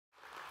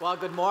Well,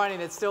 good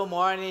morning. It's still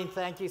morning.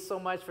 Thank you so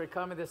much for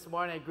coming this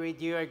morning. I greet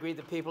you. I greet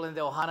the people in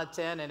the Ohana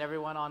tent and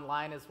everyone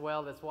online as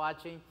well that's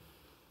watching.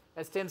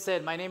 As Tim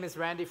said, my name is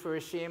Randy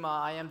Furushima.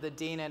 I am the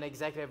Dean and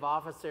Executive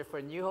Officer for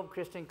New Hope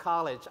Christian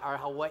College, our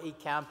Hawaii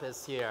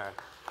campus here.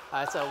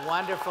 It's a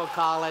wonderful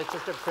college.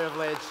 It's a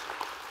privilege.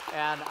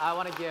 And I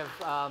want to give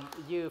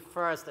you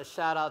first a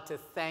shout out to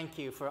thank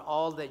you for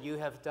all that you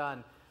have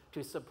done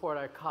to support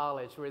our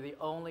college. We're the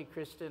only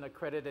Christian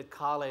accredited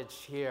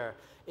college here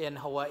in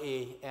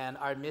Hawaii, and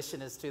our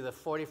mission is to the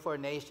 44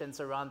 nations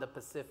around the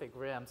Pacific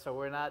Rim. So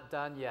we're not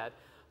done yet,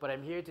 but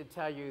I'm here to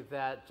tell you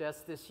that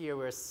just this year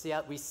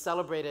we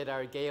celebrated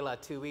our gala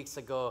 2 weeks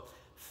ago,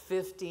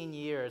 15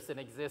 years in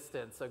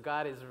existence. So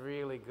God is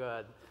really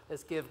good.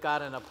 Let's give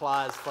God an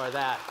applause for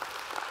that.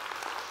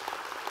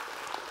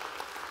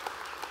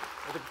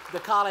 The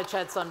college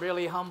had some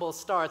really humble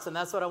starts, and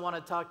that's what I want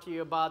to talk to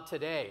you about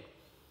today.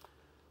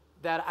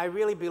 That I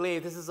really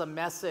believe this is a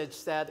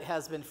message that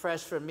has been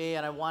fresh for me,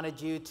 and I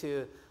wanted you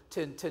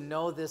to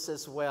know this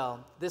as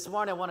well. This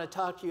morning I want to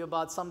talk to you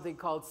about something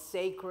called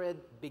sacred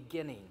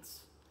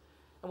beginnings.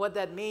 And what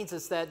that means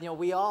is that,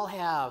 we all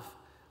have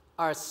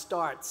our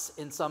starts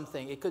in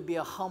something. It could be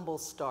a humble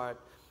start.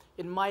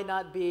 It might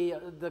not be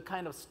the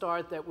kind of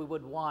start that we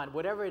would want.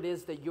 Whatever it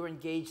is that you're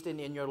engaged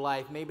in your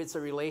life, maybe it's a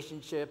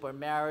relationship or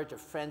marriage or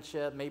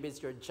friendship, maybe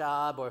it's your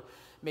job, or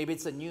maybe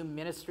it's a new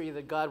ministry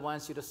that God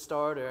wants you to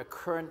start, or a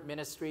current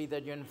ministry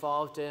that you're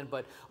involved in.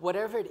 But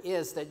whatever it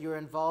is that you're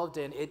involved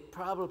in, it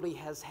probably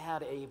has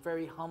had a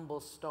very humble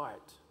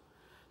start.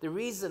 The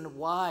reason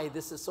why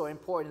this is so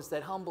important is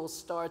that humble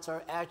starts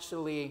are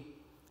actually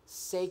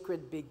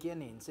sacred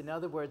beginnings. In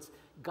other words,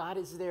 God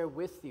is there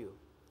with you,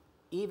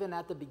 even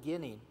at the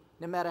beginning.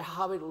 No matter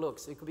how it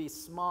looks, it could be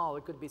small,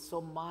 it could be so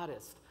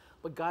modest.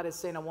 But God is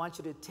saying, I want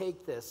you to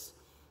take this,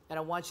 and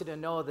I want you to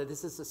know that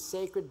this is a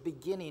sacred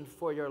beginning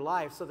for your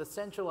life. So the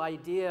central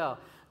idea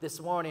this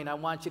morning I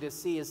want you to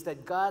see is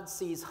that God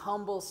sees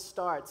humble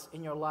starts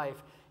in your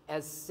life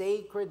as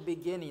sacred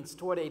beginnings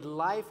toward a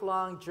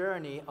lifelong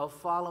journey of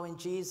following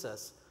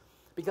Jesus.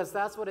 Because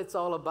that's what it's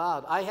all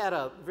about. I had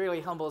a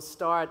really humble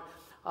start.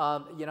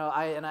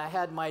 I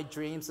had my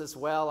dreams as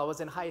well. I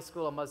was in high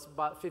school. I was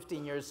about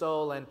 15 years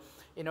old, and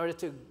in order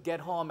to get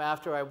home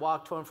after I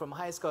walked home from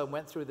high school, I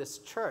went through this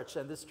church,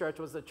 and this church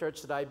was the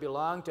church that I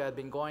belonged to. I'd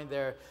been going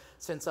there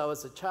since I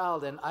was a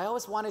child, and I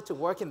always wanted to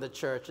work in the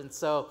church. And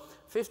so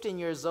 15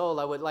 years old,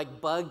 I would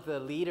bug the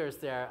leaders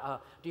there.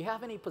 Do you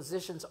have any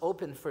positions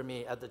open for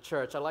me at the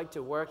church? I'd like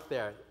to work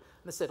there. And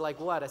they said,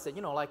 like what? I said,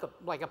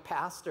 like a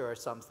pastor or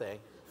something,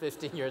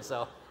 15 years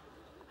old.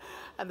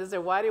 And they said,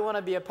 why do you want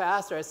to be a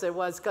pastor? I said,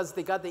 well, it's because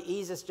they got the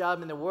easiest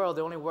job in the world.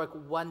 They only work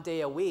 1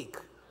 day a week.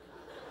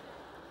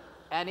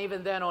 And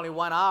even then, only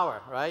 1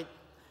 hour, right?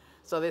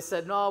 So they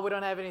said, no, we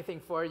don't have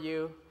anything for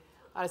you.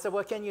 And I said,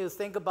 well, can you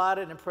think about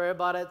it and pray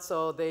about it?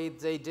 So they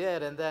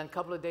did. And then a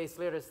couple of days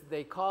later,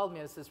 they called me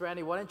and says,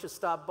 Randy, why don't you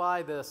stop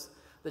by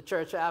the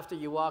church after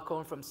you walk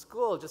home from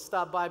school? Just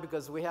stop by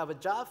because we have a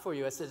job for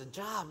you. I said, a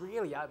job,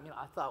 really? I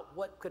thought,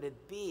 what could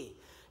it be?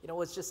 It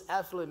was just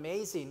absolutely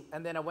amazing.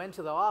 And then I went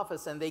to the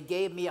office, and they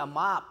gave me a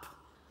mop.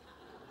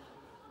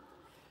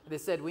 They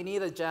said, we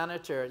need a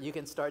janitor. You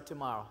can start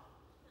tomorrow.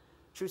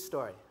 True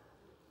story.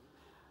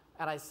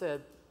 And I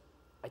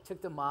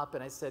took the mop,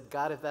 and I said,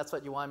 God, if that's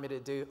what you want me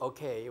to do,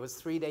 okay. It was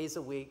 3 days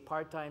a week,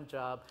 part-time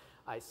job.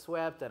 I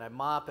swept, and I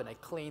mopped, and I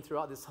cleaned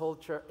throughout this whole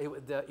church.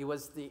 It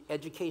was the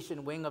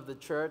education wing of the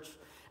church.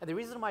 And the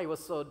reason why it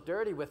was so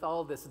dirty with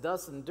all this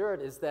dust and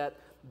dirt is that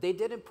they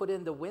didn't put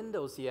in the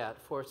windows yet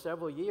for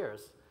several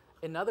years.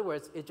 In other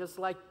words, it's just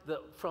like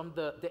from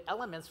the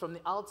elements from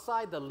the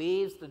outside, the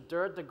leaves, the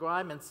dirt, the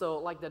grime. And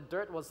so the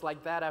dirt was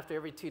like that after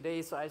every 2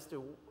 days. So I used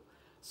to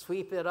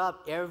sweep it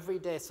up every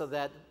day so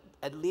that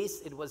at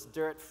least it was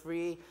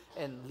dirt-free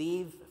and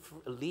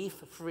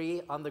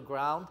leaf-free on the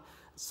ground,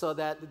 so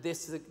that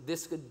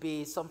this could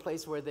be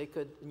someplace where they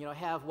could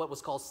have what was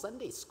called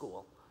Sunday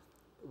school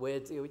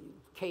with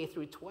K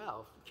through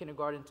 12,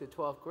 kindergarten to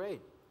 12th grade.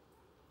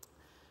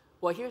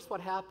 Well, here's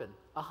what happened.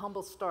 A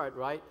humble start,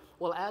 right?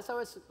 Well, as I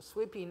was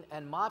sweeping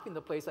and mopping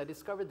the place, I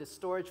discovered this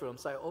storage room.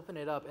 So I opened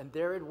it up, and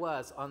there it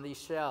was on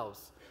these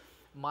shelves.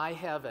 My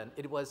heaven.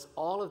 It was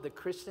all of the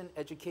Christian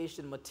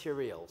education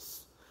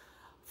materials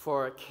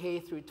for K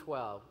through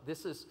 12.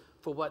 This is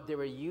for what they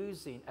were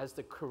using as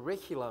the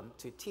curriculum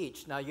to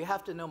teach. Now, you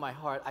have to know my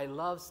heart. I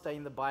love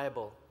studying the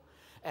Bible.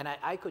 And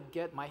I could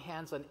get my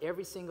hands on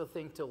every single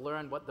thing to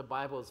learn what the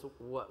Bible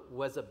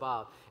was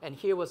about. And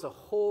here was a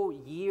whole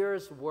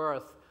year's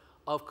worth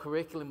of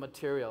curriculum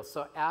material.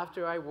 So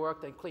after I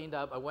worked and cleaned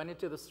up, I went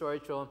into the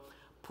storage room,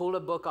 pulled a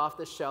book off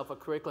the shelf, a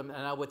curriculum,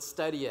 and I would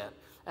study it.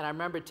 And I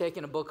remember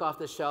taking a book off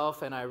the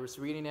shelf, and I was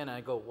reading it, and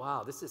I go,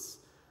 wow, this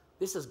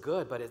is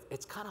good, but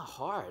it's kind of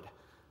hard.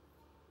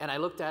 And I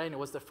looked at it, and it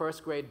was the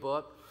first grade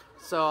book.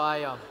 So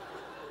I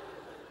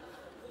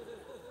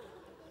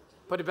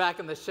put it back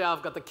on the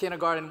shelf, got the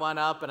kindergarten one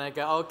up, and I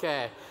go,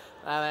 okay,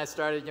 And I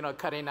started,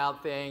 cutting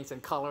out things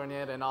and coloring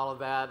it and all of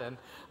that. And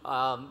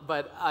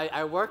but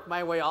I worked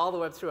my way all the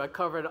way through. I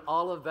covered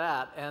all of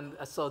that. And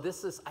so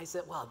I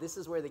said, wow, this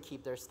is where they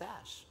keep their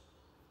stash.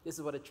 This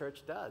is what a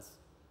church does.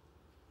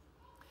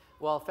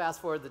 Well,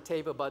 fast forward the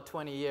tape about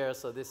 20 years.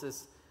 So this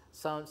is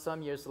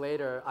some years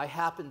later. I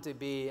happened to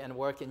be and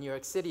work in New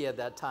York City at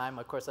that time.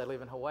 Of course, I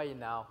live in Hawaii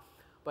now.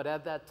 But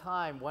at that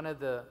time, one of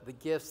the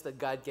gifts that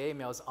God gave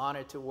me, I was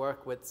honored to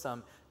work with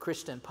some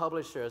Christian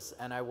publishers,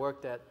 and I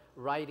worked at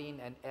writing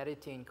and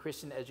editing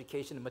Christian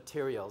education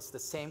materials, the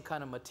same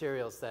kind of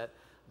materials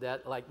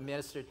that like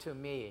ministered to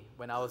me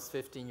when I was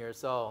 15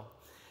 years old.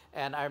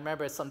 And I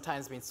remember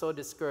sometimes being so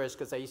discouraged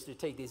because I used to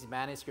take these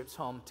manuscripts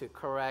home to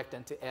correct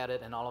and to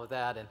edit and all of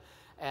that.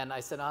 And I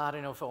said, I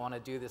don't know if I want to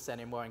do this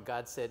anymore. And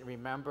God said,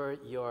 remember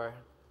your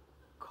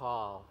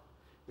call.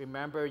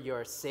 Remember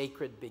your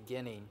sacred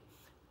beginning.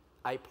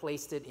 I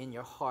placed it in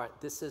your heart.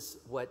 This is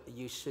what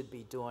you should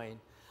be doing,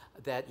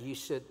 that you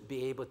should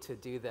be able to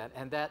do that.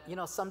 And that,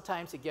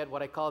 sometimes you get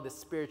what I call the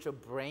spiritual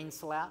brain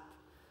slap,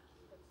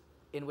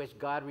 in which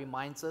God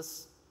reminds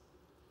us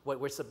what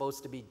we're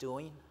supposed to be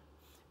doing.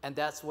 And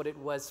that's what it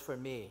was for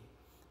me.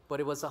 But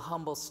it was a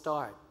humble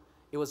start.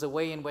 It was a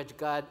way in which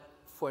God,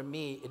 for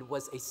me, it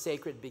was a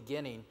sacred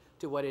beginning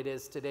to what it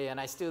is today.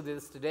 And I still do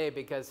this today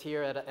because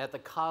here at the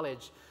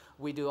college,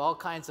 we do all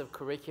kinds of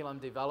curriculum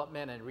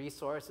development and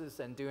resources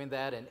and doing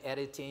that and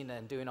editing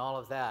and doing all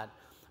of that.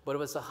 But it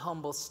was a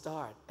humble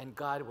start, and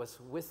God was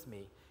with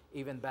me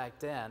even back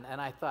then.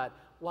 And I thought,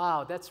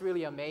 wow, that's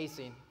really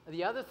amazing.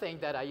 The other thing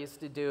that I used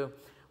to do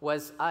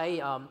was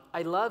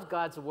I love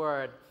God's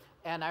Word.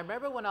 And I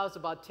remember when I was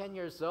about 10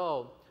 years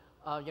old,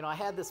 I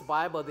had this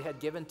Bible they had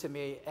given to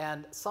me,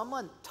 and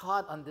someone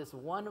taught on this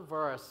one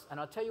verse, and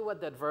I'll tell you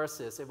what that verse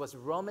is. It was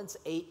Romans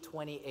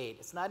 8:28.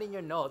 It's not in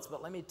your notes,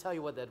 but let me tell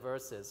you what that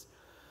verse is.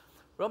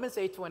 Romans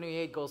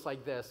 8:28 goes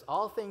like this: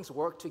 all things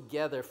work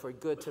together for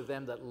good to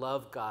them that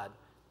love God,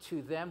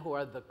 to them who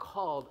are the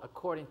called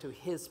according to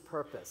his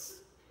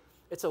purpose.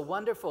 It's a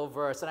wonderful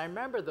verse. And I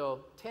remember,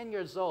 though, 10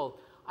 years old,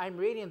 I'm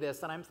reading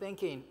this, and I'm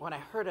thinking, when I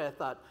heard it, I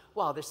thought,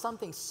 wow, there's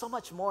something so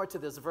much more to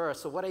this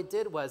verse. So what I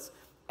did was,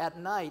 at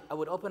night, I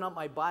would open up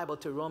my Bible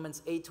to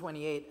Romans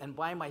 8:28 and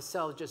by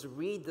myself just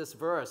read this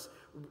verse,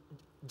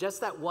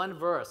 just that one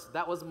verse.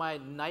 That was my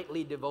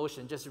nightly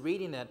devotion, just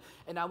reading it.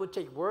 And I would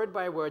take word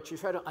by word to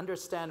try to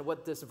understand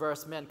what this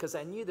verse meant, because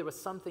I knew there was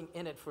something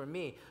in it for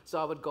me.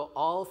 So I would go,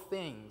 all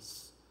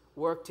things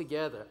work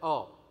together.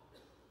 Oh,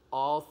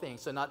 all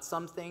things. So not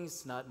some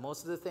things, not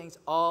most of the things,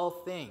 all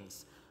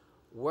things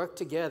work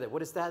together. What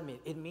does that mean?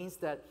 It means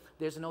that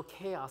there's no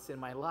chaos in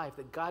my life,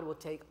 that God will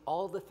take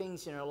all the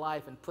things in your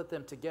life and put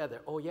them together.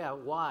 Oh yeah,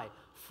 why?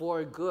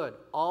 For good.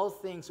 All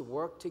things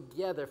work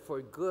together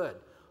for good.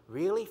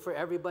 Really? For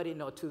everybody?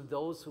 No, to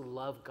those who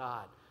love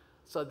God.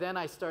 So then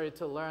I started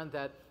to learn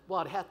that, well,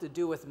 it had to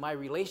do with my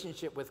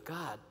relationship with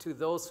God, to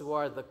those who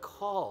are the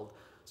called.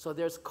 So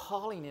there's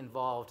calling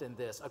involved in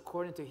this,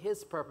 according to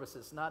his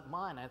purposes, not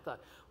mine. I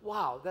thought,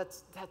 wow,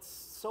 that's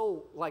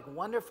so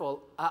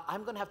wonderful.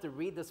 I'm going to have to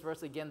read this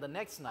verse again the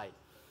next night.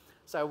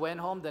 So I went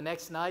home the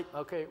next night,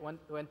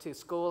 went to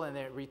school, and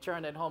then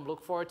returned at home,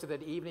 looked forward to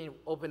that evening,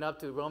 opened up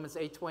to Romans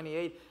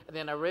 8:28, and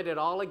then I read it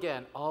all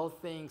again. All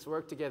things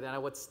work together, and I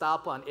would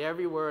stop on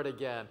every word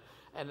again,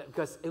 and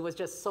because it was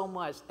just so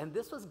much. And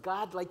this was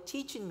God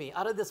teaching me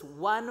out of this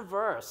one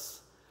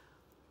verse.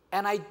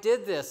 And I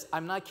did this,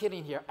 I'm not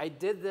kidding here, I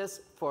did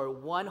this for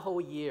one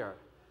whole year.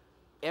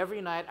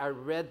 Every night I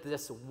read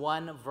this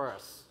one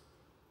verse.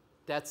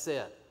 That's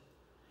it.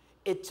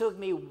 It took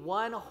me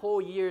one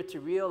whole year to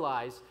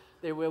realize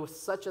there was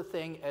such a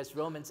thing as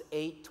Romans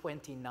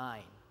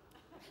 8:29.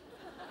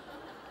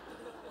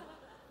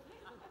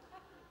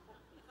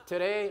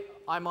 Today,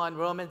 I'm on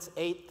Romans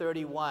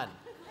 8:31.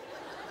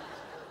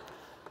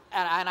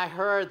 And I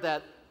heard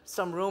that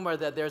some rumor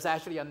that there's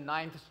actually a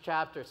 9th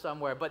chapter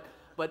somewhere,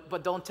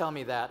 but don't tell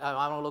me that.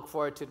 I don't look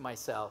forward to it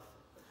myself.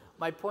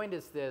 My point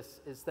is this,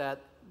 is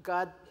that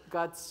God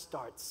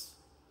starts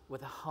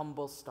with a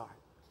humble start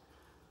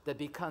that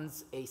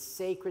becomes a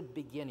sacred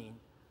beginning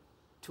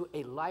to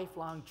a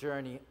lifelong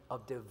journey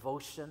of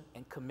devotion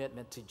and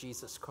commitment to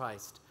Jesus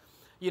Christ.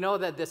 You know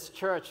that this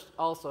church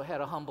also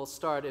had a humble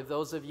start. If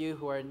those of you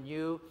who are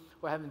new,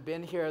 who haven't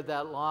been here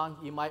that long,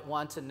 you might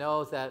want to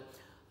know that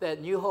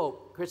New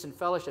Hope Christian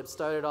Fellowship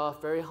started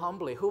off very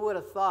humbly. Who would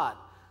have thought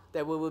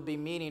that we would be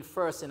meeting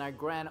first in our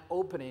grand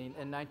opening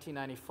in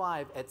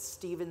 1995 at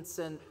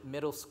Stevenson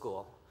Middle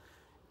School,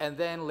 and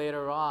then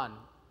later on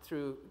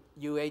through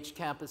UH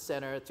Campus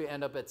Center to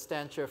end up at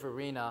Stanchurch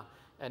Arena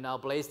and now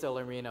Blaisdell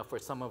Arena for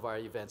some of our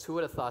events. Who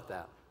would have thought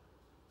that?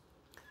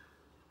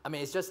 I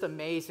mean, it's just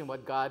amazing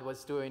what God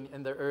was doing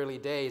in the early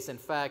days. In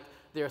fact,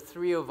 there are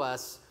 3 of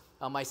us,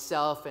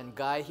 myself and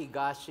Guy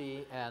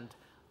Higashi and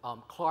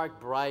Clark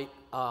Bright,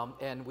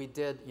 and we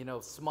did,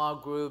 small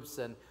groups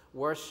and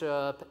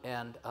worship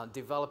and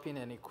developing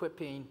and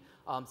equipping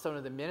some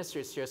of the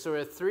ministries here. So there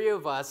were 3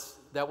 of us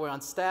that were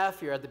on staff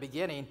here at the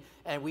beginning,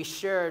 and we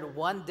shared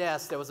one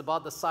desk that was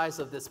about the size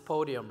of this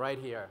podium right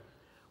here.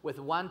 with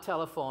one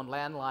telephone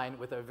landline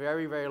with a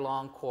very, very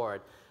long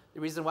cord. The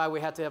reason why we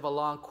had to have a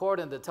long cord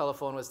in the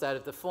telephone was that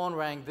if the phone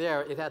rang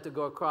there, it had to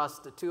go across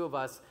the two of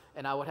us,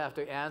 and I would have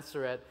to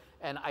answer it.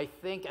 And I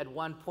think at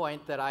one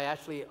point that I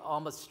actually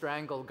almost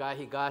strangled Guy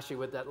Higashi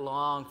with that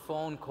long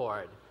phone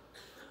cord.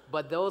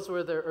 But those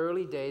were the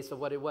early days of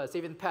what it was.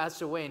 Even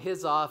Pastor Wayne,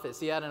 his office,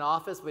 he had an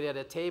office, but he had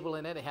a table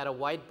in it, it had a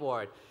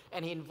whiteboard.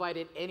 And he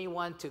invited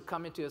anyone to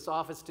come into his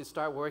office to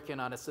start working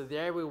on it. So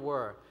there we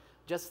were,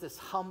 just this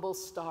humble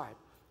start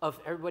of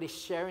everybody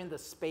sharing the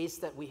space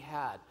that we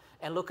had.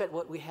 And look at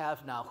what we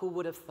have now. Who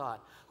would have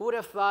thought? Who would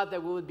have thought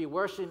that we would be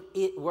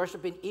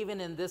worshiping even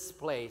in this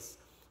place?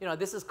 You know,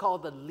 this is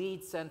called the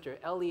LEAD Center,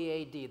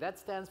 L-E-A-D. That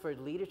stands for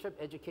Leadership,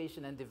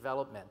 Education, and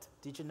Development.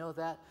 Did you know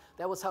that?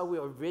 That was how we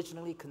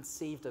originally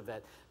conceived of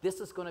it.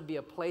 This is going to be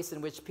a place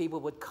in which people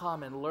would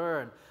come and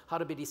learn how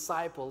to be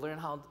discipled, learn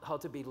how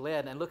to be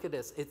led. And look at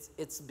this.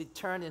 It's been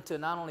turned into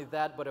not only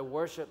that, but a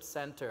worship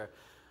center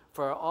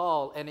for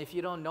all. And if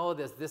you don't know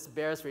this, this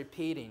bears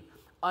repeating.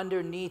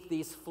 Underneath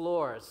these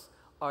floors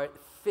are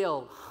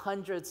filled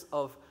hundreds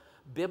of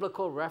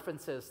biblical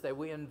references that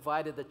we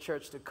invited the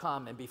church to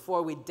come. And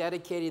before we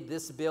dedicated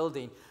this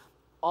building,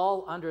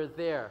 all under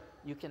there,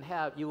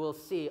 you will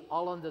see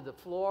all under the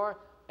floor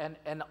and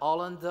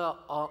all on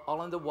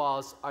the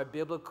walls are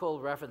biblical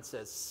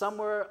references.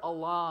 Somewhere,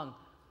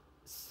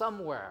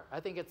 I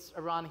think it's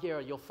around here,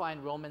 you'll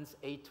find Romans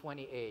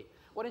 8:28.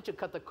 Why don't you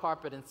cut the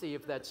carpet and see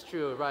if that's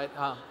true, right?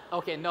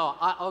 Okay, no,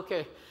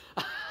 okay.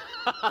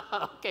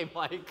 Okay,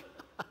 Mike,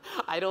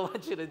 I don't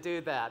want you to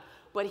do that.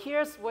 But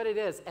here's what it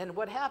is. And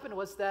what happened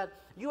was that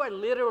you are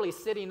literally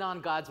sitting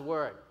on God's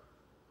Word.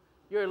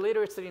 You're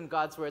literally sitting in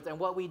God's Word. And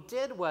what we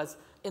did was,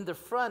 in the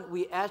front,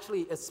 we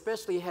actually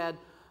especially had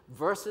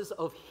verses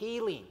of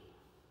healing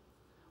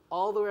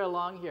all the way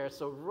along here.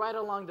 So right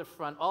along the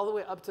front, all the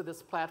way up to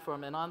this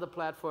platform, and on the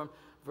platform,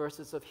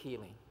 verses of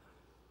healing.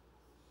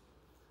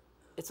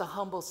 It's a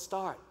humble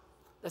start.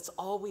 That's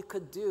all we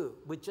could do.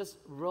 We just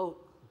wrote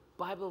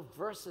Bible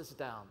verses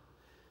down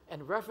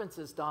and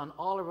references down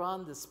all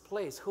around this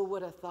place. Who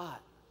would have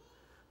thought?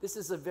 This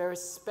is a very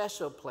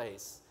special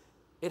place.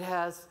 It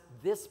has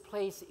this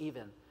place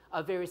even,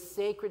 a very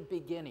sacred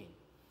beginning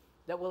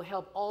that will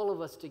help all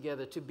of us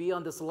together to be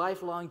on this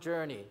lifelong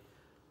journey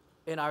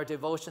in our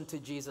devotion to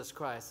Jesus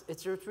Christ.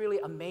 It's really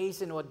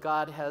amazing what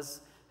God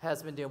has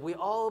been doing. We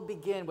all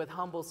begin with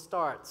humble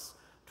starts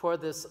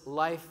toward this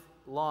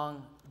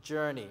lifelong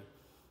journey.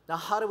 Now,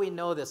 how do we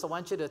know this? I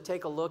want you to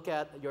take a look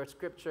at your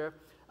scripture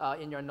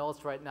in your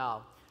notes right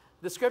now.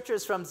 The scripture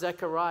is from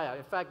Zechariah.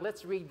 In fact,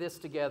 let's read this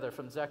together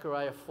from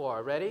Zechariah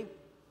 4. Ready?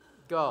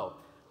 Go.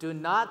 Do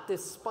not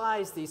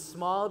despise these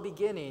small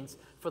beginnings,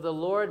 for the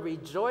Lord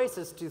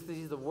rejoices to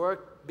see the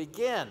work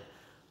begin.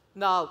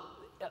 Now,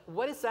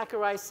 what is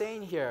Zechariah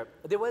saying here?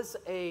 There was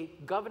a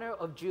governor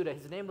of Judah.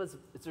 His name was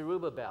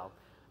Zerubbabel.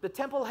 The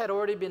temple had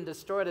already been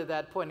destroyed at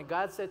that point, and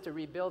God said to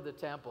rebuild the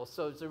temple.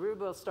 So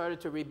Zerubbabel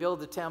started to rebuild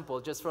the temple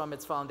just from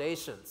its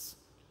foundations.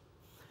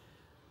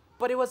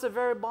 But it was a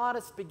very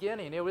modest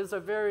beginning. It was a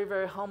very,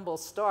 very humble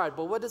start.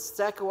 But what does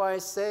Zechariah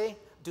say?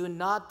 Do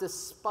not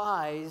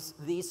despise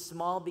these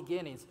small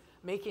beginnings,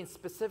 making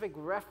specific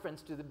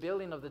reference to the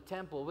building of the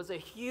temple. It was a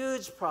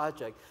huge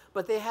project,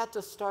 but they had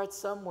to start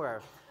somewhere.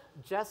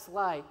 Just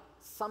like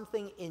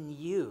something in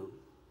you,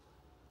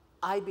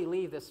 I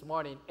believe this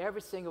morning,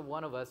 every single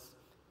one of us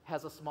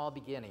has a small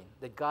beginning,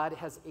 that God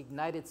has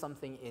ignited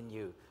something in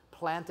you,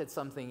 planted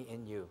something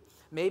in you.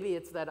 Maybe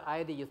it's that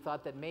idea you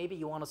thought that maybe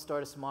you want to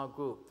start a small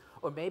group,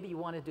 or maybe you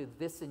want to do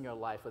this in your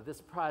life, or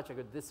this project,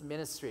 or this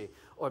ministry,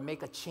 or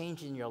make a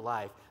change in your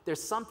life.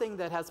 There's something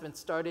that has been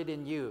started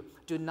in you.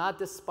 Do not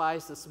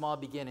despise the small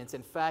beginnings.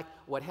 In fact,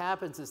 what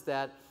happens is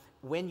that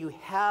when you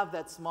have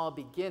that small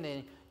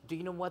beginning, do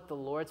you know what the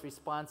Lord's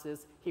response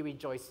is? He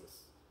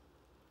rejoices.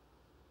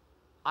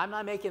 I'm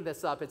not making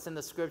this up. It's in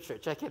the scripture.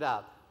 Check it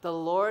out. The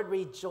Lord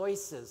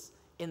rejoices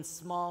in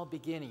small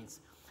beginnings.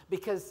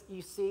 Because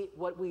you see,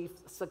 what we've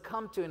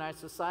succumbed to in our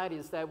society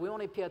is that we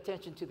only pay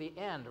attention to the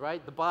end,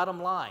 right? The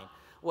bottom line.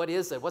 What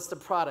is it? What's the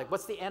product?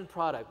 What's the end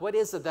product? What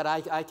is it that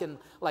I can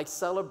like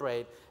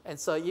celebrate? And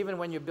so even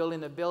when you're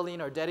building a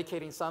building or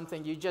dedicating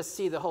something, you just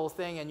see the whole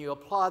thing and you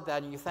applaud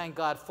that and you thank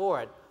God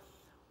for it.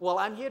 Well,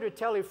 I'm here to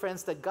tell you,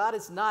 friends, that God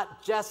is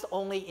not just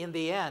only in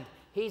the end.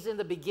 He's in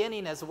the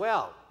beginning as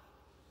well.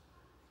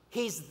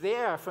 He's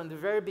there from the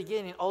very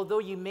beginning. Although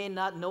you may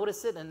not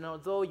notice it and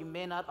although you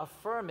may not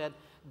affirm it,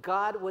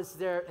 God was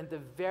there in the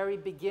very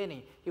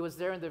beginning. He was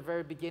there in the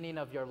very beginning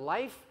of your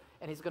life,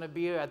 and He's going to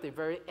be here at the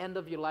very end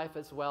of your life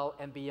as well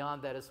and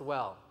beyond that as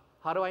well.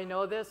 How do I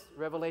know this?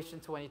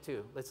 Revelation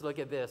 22. Let's look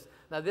at this.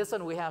 Now, this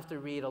one we have to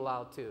read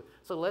aloud too.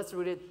 So let's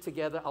read it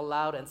together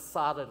aloud and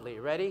solidly.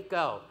 Ready?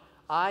 Go.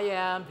 I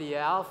am the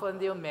Alpha and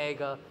the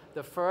Omega,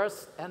 the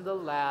first and the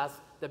last,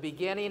 the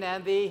beginning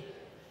and the...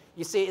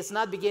 You see, it's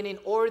not beginning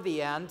or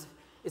the end.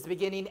 It's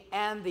beginning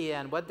and the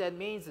end. What that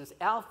means is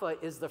Alpha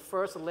is the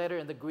first letter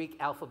in the Greek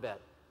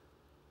alphabet.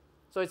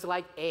 So it's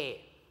like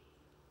A.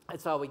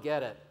 That's how we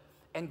get it.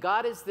 And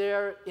God is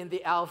there in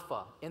the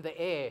Alpha, in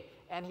the A.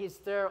 and he's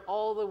there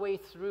all the way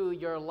through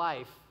your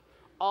life,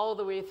 all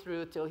the way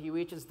through till he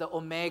reaches the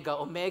Omega.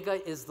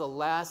 Omega is the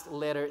last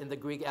letter in the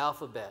Greek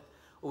alphabet,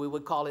 or we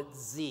would call it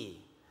Z.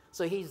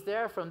 So he's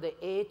there from the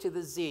A to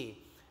the Z.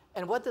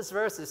 And what this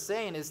verse is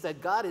saying is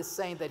that God is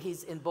saying that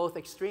he's in both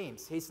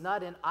extremes. He's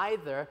not in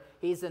either,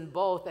 he's in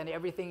both and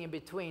everything in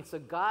between. So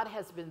God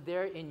has been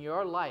there in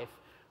your life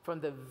from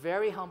the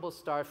very humble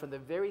start, from the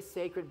very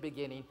sacred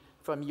beginning,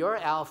 from your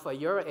Alpha,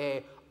 your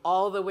A,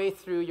 all the way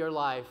through your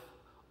life,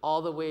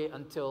 all the way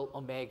until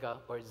Omega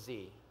or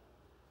Z.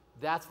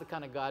 That's the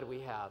kind of God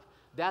we have.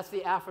 That's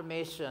the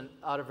affirmation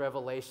out of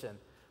Revelation.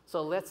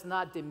 So let's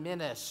not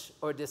diminish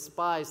or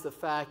despise the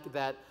fact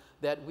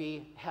that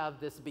we have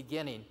this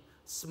beginning.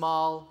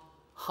 Small,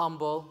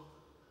 humble,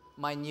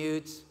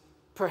 minute,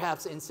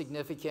 perhaps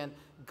insignificant.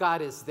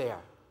 God is there.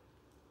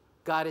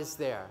 God is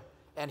there.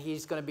 And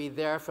he's going to be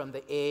there from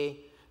the A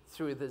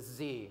through the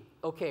Z.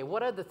 Okay,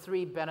 what are the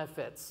 3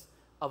 benefits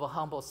of a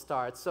humble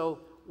start? So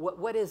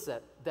what is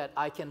it that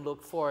I can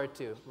look forward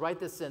to? Write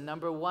this in.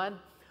 Number 1,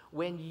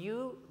 when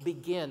you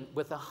begin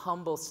with a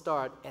humble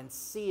start and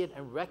see it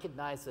and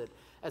recognize it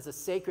as a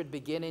sacred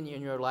beginning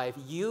in your life,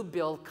 you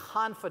build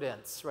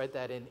confidence, write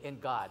that in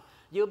God.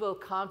 You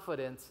build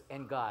confidence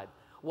in God.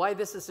 Why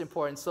this is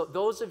important? So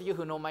those of you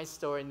who know my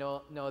story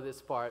know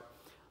this part.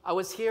 I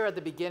was here at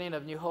the beginning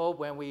of New Hope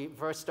when we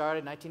first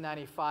started,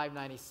 1995,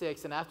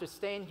 96, and after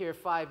staying here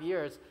 5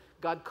 years,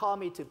 God called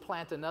me to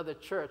plant another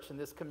church in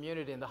this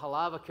community, in the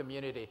Halava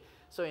community.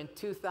 So in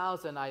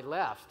 2000, I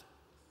left.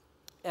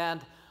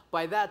 And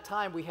by that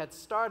time, we had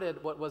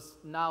started what was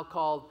now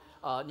called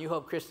New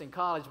Hope Christian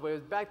College,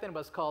 but back then it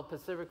was called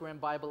Pacific Rim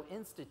Bible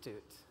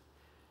Institute.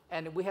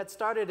 And we had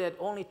started it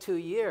only 2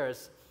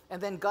 years. And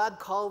then God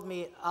called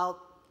me out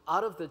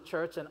of the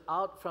church and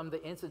out from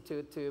the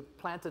institute to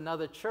plant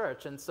another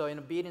church. And so in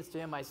obedience to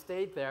him, I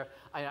stayed there.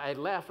 I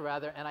left,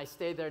 rather, and I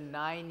stayed there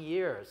 9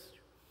 years.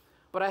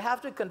 But I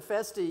have to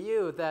confess to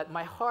you that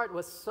my heart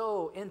was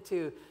so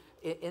into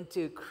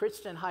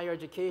Christian higher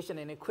education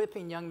and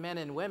equipping young men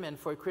and women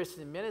for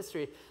Christian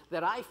ministry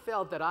that I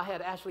felt that I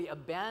had actually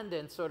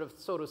abandoned, so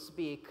to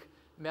speak,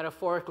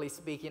 metaphorically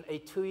speaking, a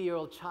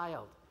 2-year-old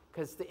child,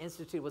 because the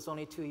institute was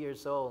only 2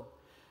 years old.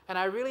 And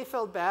I really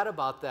felt bad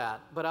about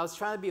that, but I was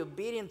trying to be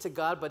obedient to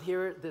God, but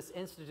here this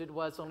institute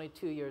was only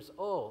 2 years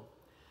old.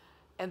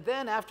 And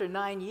then after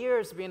 9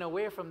 years being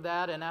away from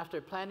that, and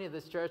after planting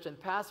this church and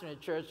pastoring a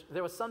church,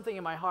 there was something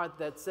in my heart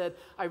that said,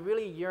 I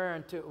really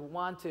yearned to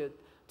want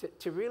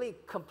to really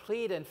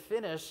complete and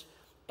finish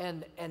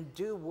and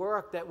do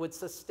work that would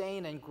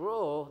sustain and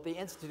grow the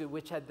institute,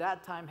 which at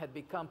that time had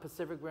become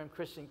Pacific Rim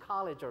Christian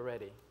College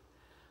already.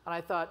 And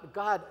I thought,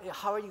 God,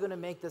 how are you going to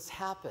make this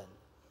happen?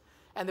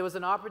 And there was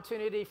an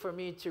opportunity for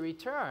me to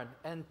return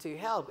and to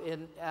help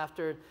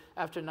after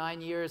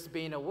 9 years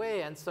being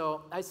away. And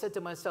so I said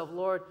to myself,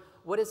 Lord,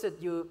 what is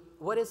it you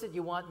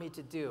want me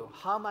to do?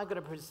 How am I going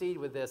to proceed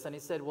with this? And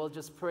he said, well,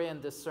 just pray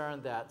and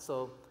discern that.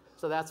 So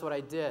that's what I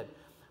did.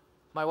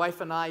 My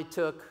wife and I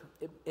took,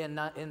 in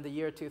the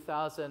year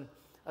 2000,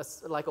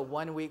 like a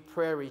 1-week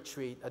prayer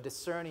retreat, a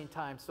discerning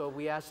time. So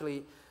we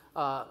actually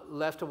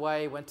left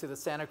Hawaii, went to the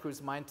Santa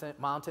Cruz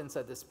Mountains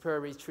at this prayer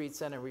retreat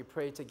center. We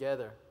prayed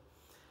together.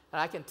 And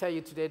I can tell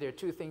you today there are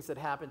 2 things that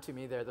happened to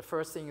me there. The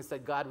first thing is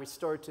that God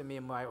restored to me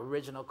my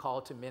original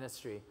call to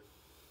ministry.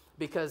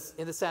 Because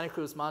in the Santa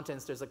Cruz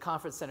Mountains, there's a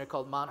conference center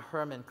called Mount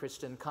Hermon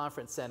Christian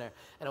Conference Center.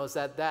 And it was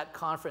at that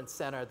conference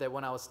center that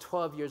when I was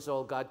 12 years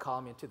old, God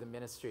called me into the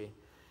ministry.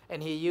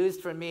 And he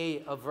used for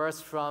me a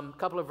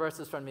couple of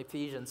verses from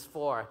Ephesians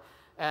 4.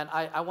 And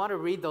I want to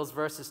read those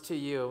verses to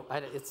you.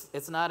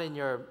 It's not in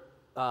your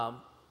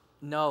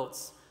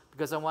notes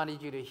because I wanted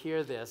you to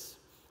hear this.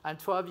 I'm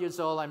 12 years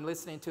old, I'm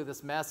listening to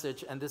this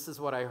message, and this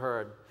is what I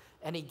heard.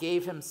 And he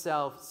gave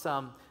himself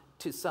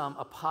to some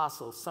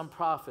apostles, some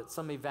prophets,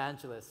 some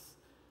evangelists,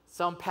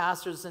 some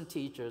pastors and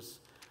teachers,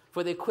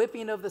 for the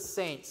equipping of the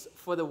saints,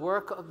 for the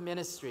work of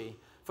ministry,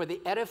 for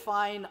the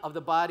edifying of the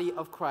body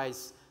of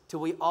Christ, till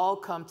we all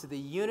come to the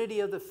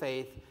unity of the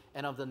faith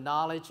and of the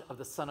knowledge of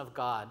the Son of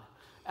God.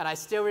 And I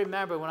still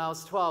remember when I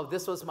was 12,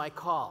 this was my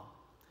call.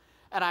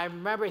 And I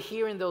remember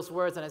hearing those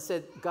words, and I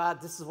said,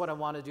 God, this is what I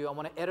want to do. I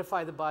want to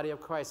edify the body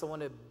of Christ. I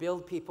want to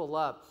build people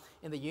up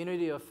in the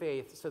unity of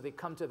faith so they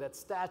come to that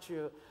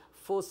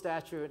full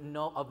stature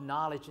of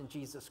knowledge in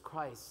Jesus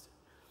Christ.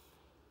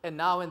 And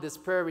now in this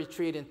prayer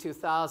retreat in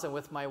 2000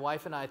 with my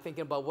wife and I,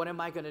 thinking about what am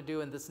I going to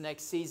do in this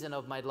next season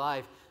of my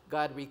life,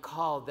 God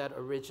recalled that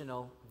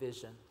original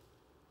vision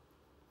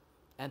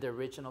and the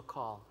original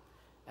call.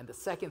 And the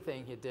second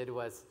thing he did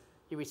was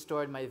he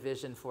restored my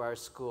vision for our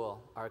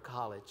school, our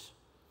college.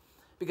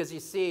 Because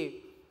you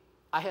see,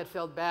 I had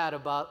felt bad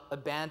about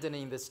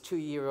abandoning this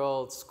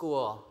 2-year-old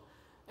school.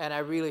 And I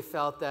really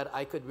felt that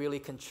I could really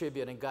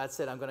contribute. And God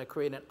said, I'm going to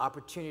create an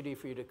opportunity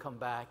for you to come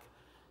back.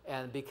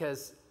 And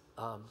because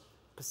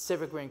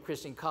Pacific Rim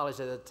Christian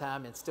College at the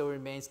time, and still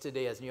remains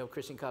today as New Hope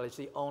Christian College,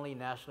 the only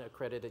national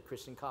accredited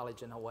Christian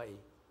college in Hawaii.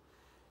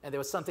 And there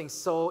was something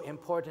so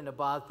important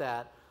about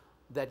that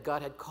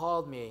God had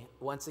called me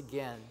once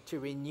again to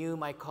renew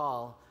my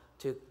call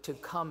to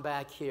come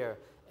back here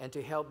and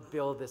to help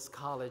build this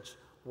college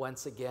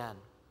once again.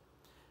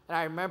 And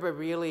I remember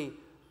really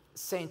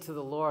saying to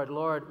the Lord,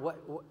 Lord,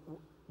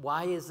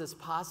 why is this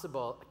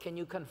possible? Can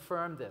you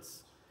confirm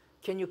this?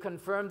 Can you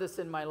confirm this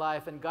in my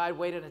life? And God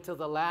waited until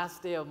the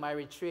last day of my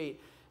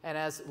retreat. And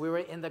as we were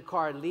in the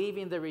car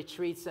leaving the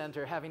retreat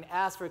center, having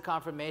asked for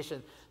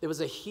confirmation, there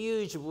was a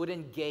huge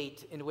wooden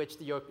gate in which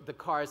the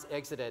cars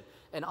exited.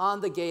 And on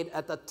the gate,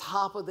 at the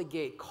top of the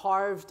gate,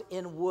 carved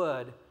in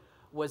wood,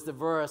 was the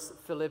verse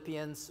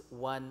Philippians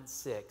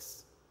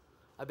 1:6.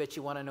 I bet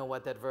you want to know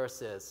what that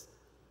verse is.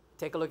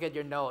 Take a look at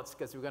your notes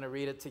because we're going to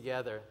read it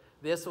together.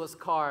 This was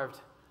carved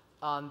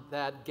on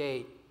that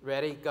gate.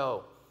 Ready?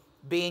 Go.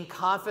 Being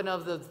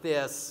confident of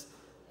this,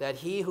 that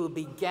he who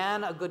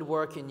began a good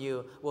work in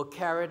you will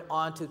carry it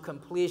on to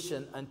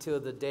completion until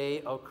the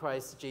day of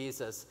Christ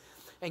Jesus.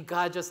 And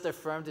God just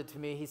affirmed it to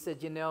me. He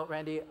said, you know,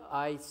 Randy,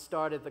 I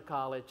started the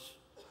college.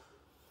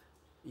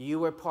 You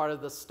were part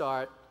of the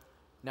start.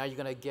 Now you're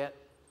going to get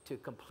to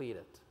complete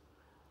it.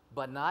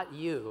 But not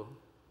you.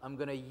 I'm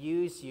going to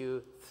use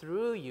you.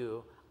 Through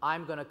you,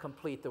 I'm going to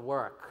complete the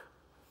work.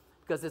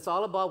 Because it's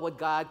all about what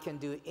God can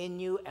do in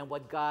you and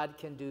what God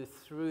can do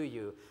through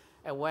you.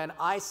 And when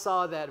I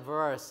saw that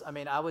verse, I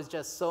mean, I was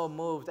just so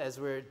moved as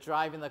we were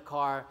driving the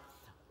car,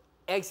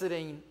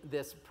 exiting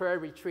this prayer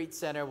retreat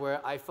center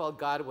where I felt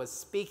God was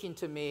speaking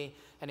to me.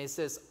 And he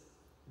says,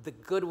 the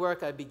good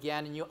work I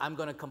began in you, I'm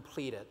going to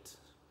complete it.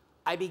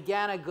 I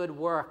began a good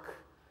work,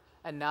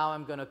 and now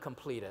I'm going to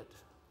complete it.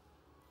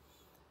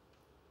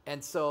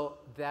 And so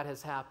that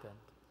has happened.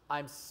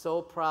 I'm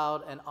so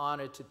proud and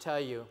honored to tell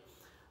you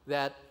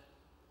that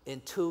in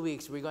 2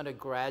 weeks, we're going to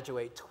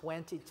graduate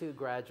 22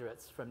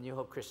 graduates from New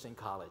Hope Christian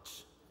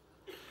College.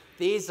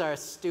 These are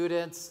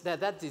students,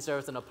 that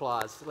deserves an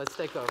applause. Let's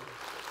take over.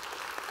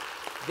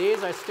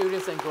 These are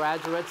students and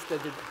graduates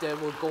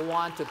that will go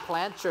on to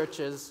plant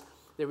churches.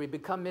 They will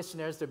become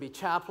missionaries. They'll be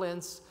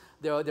chaplains.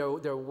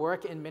 They'll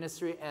work in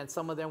ministry, and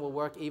some of them will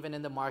work even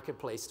in the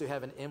marketplace to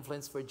have an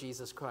influence for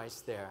Jesus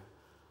Christ there.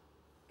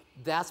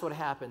 That's what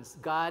happens.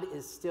 God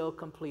is still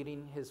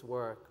completing his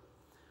work,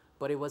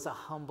 but it was a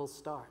humble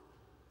start.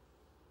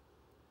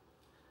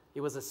 It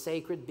was a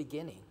sacred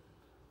beginning.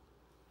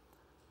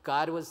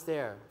 God was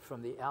there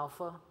from the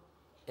Alpha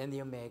and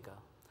the Omega.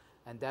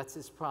 And that's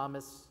his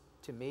promise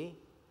to me,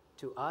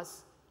 to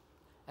us,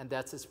 and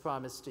that's his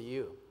promise to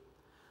you.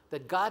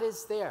 That God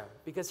is there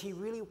because he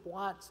really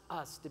wants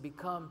us to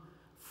become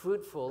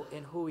fruitful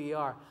in who we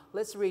are.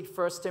 Let's read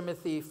 1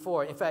 Timothy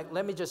 4. In fact,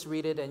 let me just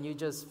read it and you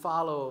just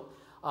follow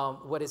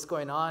what is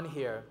going on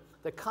here.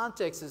 The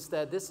context is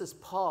that this is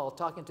Paul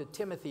talking to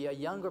Timothy, a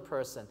younger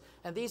person.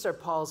 And these are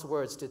Paul's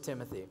words to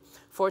Timothy.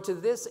 For to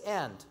this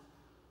end,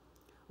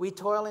 we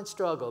toil and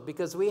struggle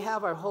because we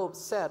have our hope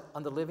set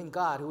on the living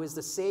God, who is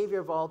the Savior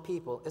of all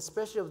people,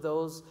 especially of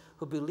those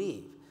who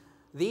believe.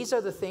 These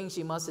are the things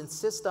you must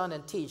insist on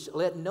and teach.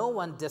 Let no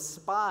one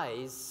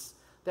despise,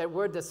 that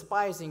word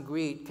despise in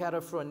Greek,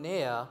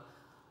 kataphroneia,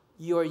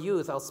 your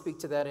youth. I'll speak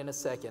to that in a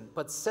second.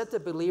 But set the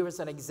believers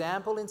an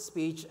example in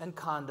speech and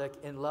conduct,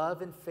 in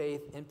love and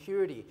faith and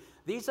purity.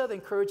 These are the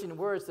encouraging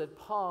words that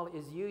Paul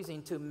is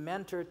using to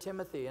mentor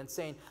Timothy and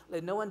saying,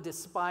 let no one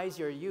despise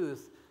your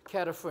youth,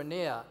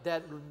 kataphroneia.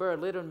 That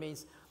word literally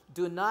means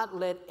do not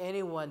let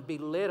anyone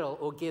belittle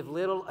or give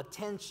little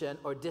attention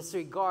or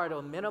disregard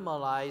or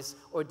minimalize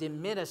or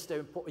diminish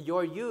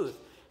your youth.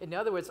 In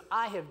other words,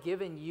 I have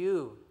given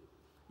you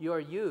your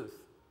youth.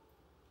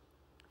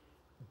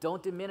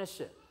 Don't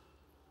diminish it.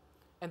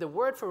 And the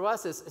word for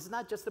us is it's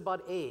not just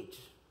about age.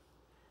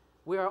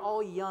 We are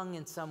all young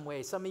in some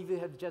way. Some of you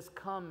have just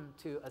come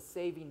to a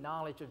saving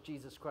knowledge of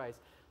Jesus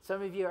Christ.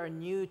 Some of you are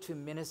new to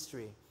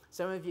ministry.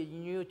 Some of you are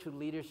new to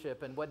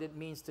leadership and what it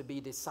means to be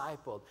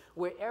discipled.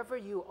 Wherever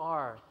you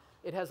are,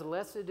 it has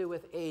less to do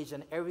with age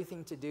and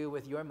everything to do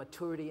with your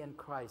maturity in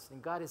Christ.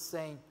 And God is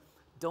saying,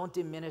 don't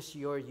diminish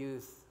your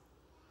youth,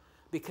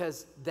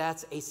 because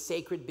that's a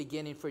sacred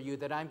beginning for you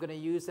that I'm going to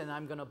use and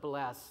I'm going to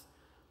bless.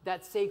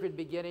 That sacred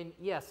beginning,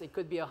 yes, it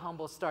could be a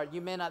humble start.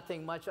 You may not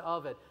think much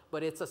of it,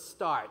 but it's a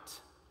start.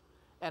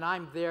 And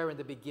I'm there in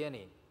the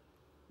beginning.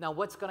 Now,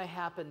 what's going to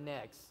happen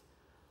next?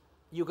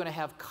 You're going to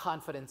have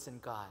confidence in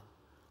God,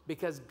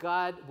 because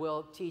God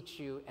will teach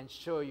you and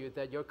show you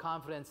that your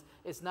confidence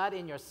is not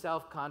in your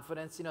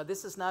self-confidence. You know,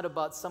 this is not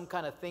about some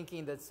kind of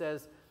thinking that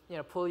says, you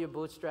know, pull your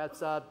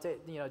bootstraps up,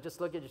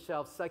 just look at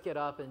yourself, suck it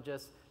up, and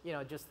just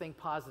think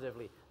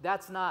positively.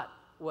 That's not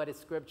what is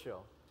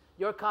scriptural.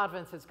 Your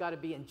confidence has got to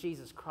be in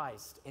Jesus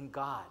Christ, in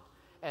God.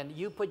 And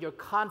you put your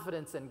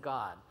confidence in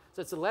God.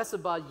 So it's less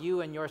about you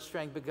and your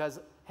strength,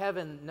 because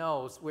heaven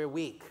knows we're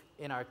weak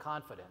in our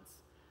confidence.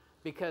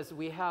 Because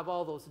we have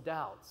all those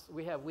doubts.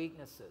 We have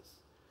weaknesses.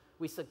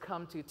 We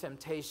succumb to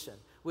temptation.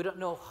 We don't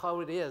know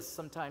how it is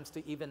sometimes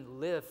to even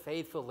live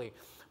faithfully.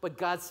 But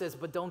God says,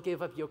 but don't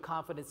give up your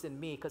confidence in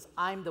me, because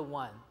I'm the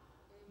one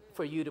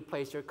for you to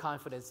place your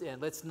confidence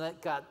in. Let's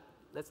not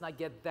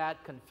get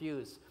that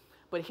confused.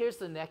 But here's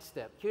the next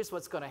step. Here's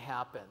what's going to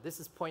happen. This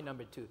is point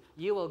number 2.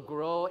 You will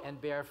grow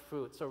and bear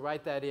fruit. So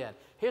write that in.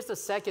 Here's the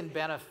second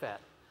benefit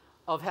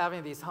of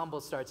having these humble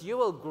starts. You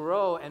will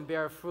grow and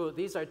bear fruit.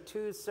 These are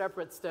two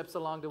separate steps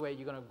along the way.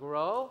 You're going to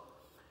grow,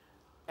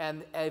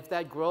 and if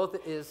that growth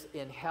is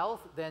in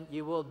health, then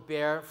you will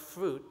bear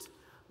fruit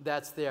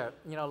that's there.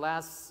 You know,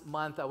 last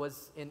month I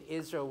was in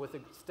Israel with a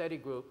study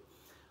group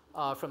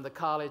from the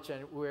college,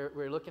 and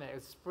we're looking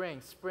at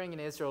spring. Spring in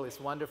Israel is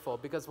wonderful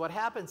because what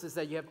happens is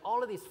that you have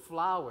all of these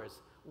flowers,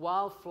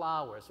 wild,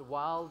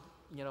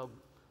 you know,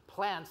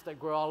 plants that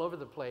grow all over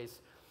the place.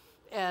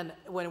 And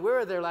when we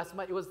were there last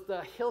month,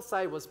 the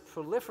hillside was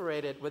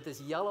proliferated with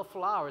these yellow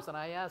flowers. And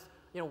I asked,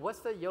 you know, what's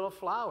the yellow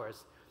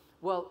flowers?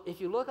 Well,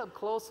 if you look up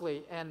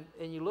closely and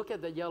you look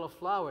at the yellow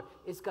flower,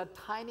 it's got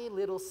tiny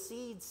little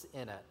seeds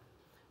in it.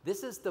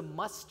 This is the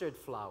mustard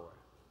flower.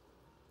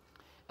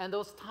 And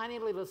those tiny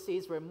little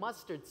seeds were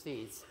mustard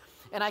seeds.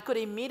 And I could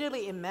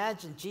immediately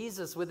imagine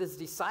Jesus with his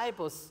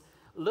disciples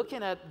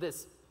looking at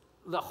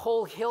the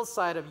whole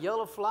hillside of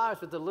yellow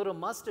flowers with the little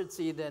mustard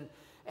seed,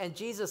 and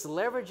Jesus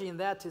leveraging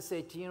that to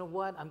say, do you know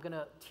what? I'm going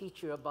to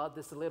teach you about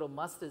this little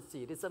mustard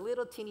seed. It's a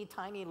little teeny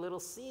tiny little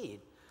seed.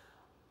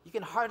 You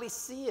can hardly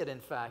see it, in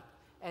fact.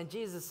 And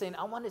Jesus is saying,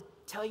 I want to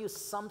tell you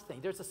something.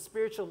 There's a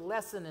spiritual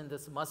lesson in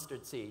this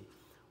mustard seed.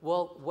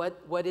 Well,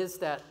 what is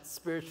that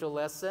spiritual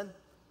lesson?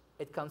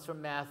 It comes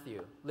from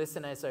Matthew.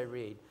 Listen as I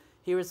read.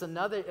 Here is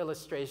another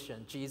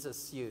illustration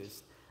Jesus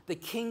used. The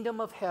kingdom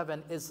of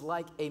heaven is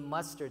like a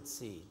mustard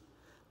seed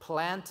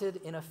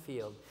planted in a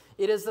field.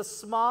 It is the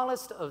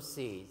smallest of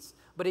seeds,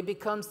 but it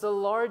becomes the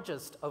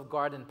largest of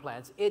garden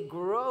plants. It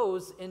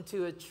grows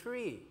into a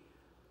tree,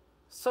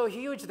 so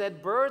huge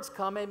that birds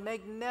come and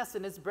make nests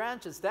in its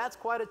branches. That's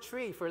quite a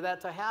tree for that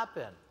to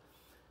happen.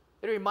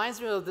 It reminds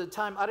me of the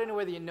time, I don't know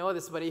whether you know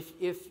this, but if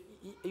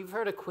you've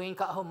heard of Queen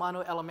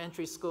Kahumanu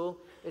Elementary School,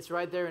 it's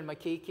right there in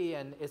Makiki,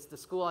 and it's the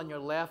school on your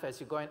left as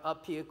you're going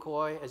up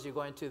Piakoi, as you're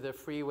going to the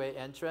freeway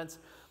entrance.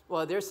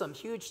 Well, there's some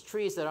huge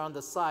trees that are on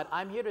the side.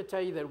 I'm here to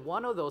tell you that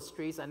one of those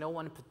trees, I know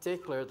one in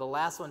particular, the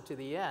last one to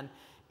the end,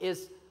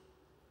 is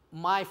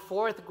my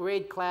 4th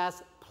grade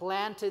class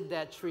planted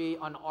that tree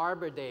on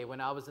Arbor Day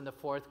when I was in the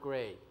 4th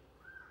grade.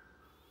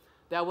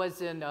 That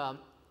was in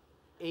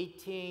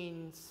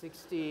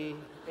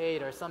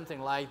 1868 or something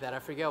like that. I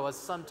forget, it was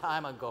some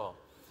time ago.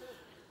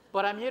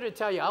 But I'm here to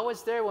tell you, I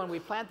was there when we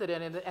planted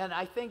it, and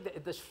I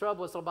think the shrub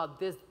was about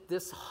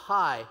this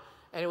high,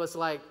 and it was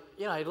like,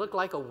 you know, it looked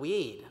like a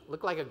weed,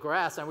 looked like a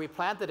grass, and we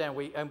planted it,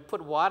 and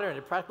put water, and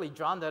it practically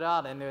drowned it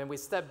out, and then we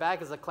stepped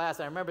back as a class.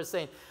 I remember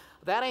saying,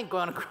 that ain't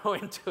going to grow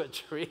into a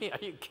tree. Are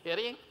you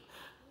kidding?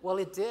 Well,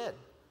 it did.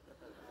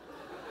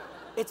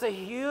 It's a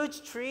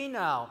huge tree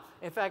now.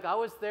 In fact, I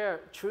was there,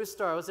 true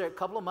story, I was there a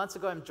couple of months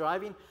ago. I'm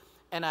driving,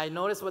 and I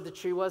noticed what the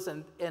tree was,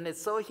 and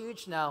it's so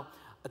huge now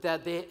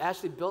that they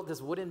actually built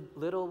this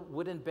little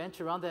wooden bench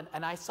around it,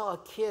 and I saw a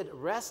kid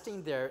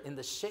resting there in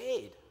the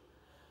shade.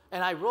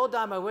 And I rolled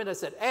down my window and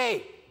said,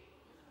 hey,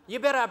 you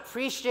better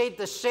appreciate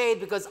the shade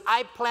because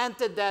I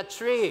planted that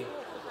tree.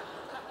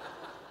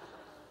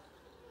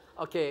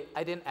 Okay,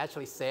 I didn't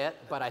actually say it,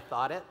 but I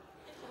thought it.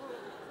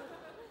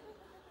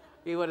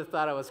 You would have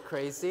thought I was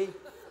crazy.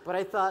 But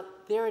I thought,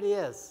 there it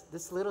is,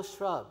 this little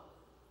shrub,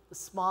 the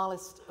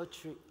smallest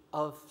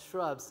of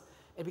shrubs.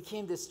 It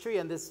became this tree,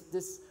 and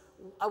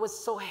I was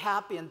so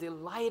happy and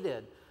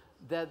delighted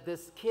that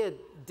this kid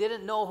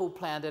didn't know who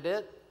planted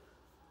it,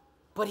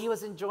 but he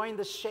was enjoying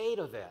the shade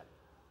of it.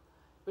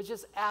 It was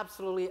just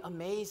absolutely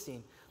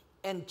amazing.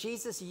 And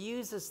Jesus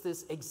uses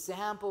this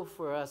example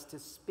for us to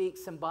speak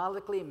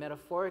symbolically,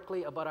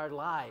 metaphorically about our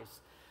lives.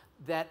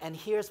 And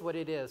here's what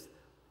it is.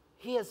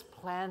 He has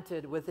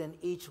planted within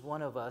each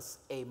one of us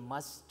a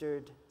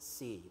mustard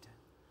seed.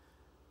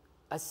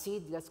 A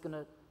seed that's going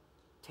to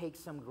take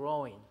some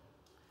growing.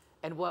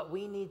 And what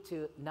we need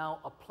to now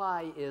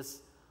apply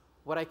is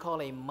what I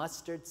call a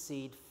mustard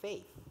seed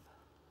faith.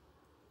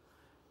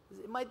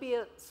 It might be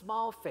a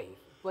small faith,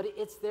 but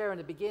it's there in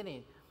the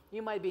beginning.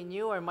 You might be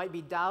new or might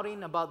be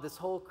doubting about this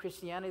whole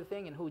Christianity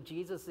thing and who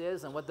Jesus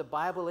is and what the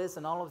Bible is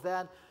and all of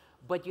that,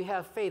 but you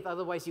have faith.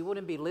 Otherwise, you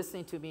wouldn't be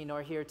listening to me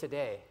nor here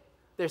today.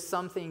 There's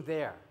something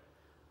there.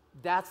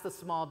 That's the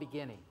small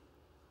beginning.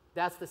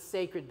 That's the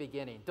sacred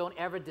beginning. Don't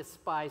ever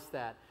despise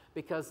that,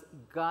 because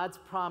God's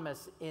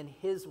promise in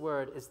His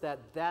Word is that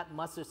that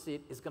mustard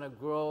seed is going to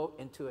grow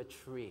into a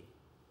tree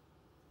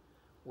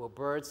where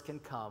birds can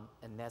come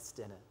and nest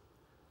in it.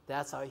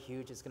 That's how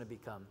huge it's going to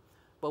become.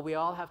 But we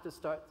all have to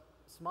start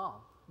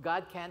small.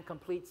 God can't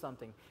complete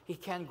something. He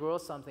can't grow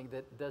something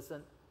that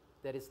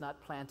is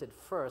not planted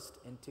first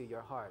into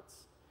your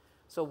hearts.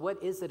 So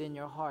what is it in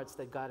your hearts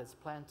that God has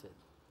planted?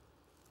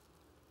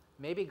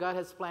 Maybe God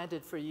has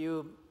planted for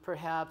you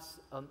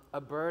perhaps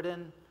a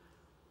burden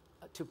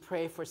to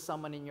pray for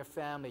someone in your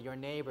family, your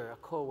neighbor, a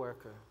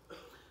coworker.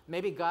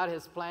 Maybe God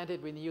has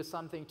planted in you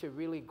something to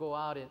really go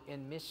out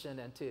in mission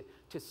and to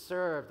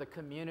serve the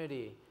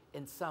community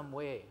in some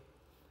way.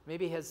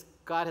 Maybe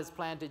God has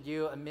planted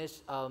you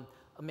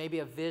maybe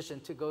a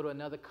vision to go to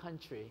another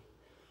country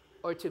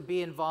or to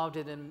be involved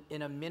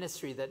in a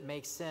ministry that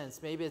makes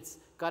sense. Maybe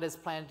God has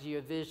planted you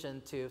a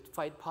vision to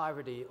fight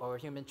poverty or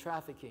human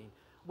trafficking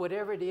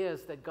Whatever it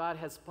is that God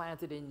has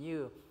planted in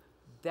you,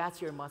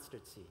 that's your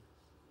mustard seed.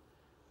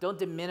 Don't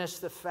diminish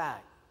the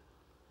fact.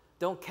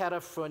 Don't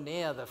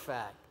cataphronia the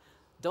fact.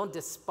 Don't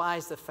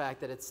despise the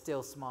fact that it's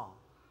still small.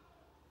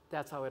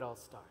 That's how it all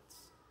starts.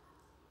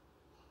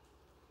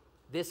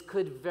 This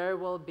could very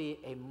well be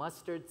a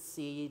mustard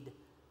seed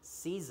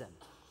season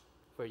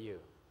for you.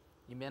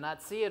 You may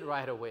not see it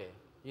right away.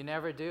 You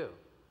never do.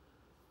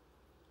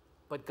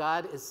 But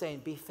God is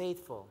saying, be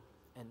faithful,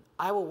 and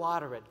I will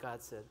water it,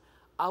 God said.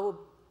 I will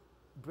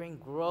bring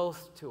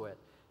growth to it.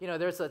 You know,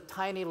 there's a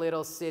tiny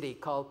little city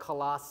called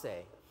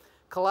Colossae.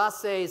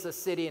 Colossae is a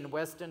city in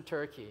western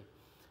Turkey.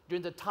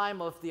 During the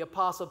time of the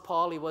Apostle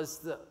Paul, it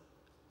was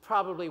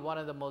probably one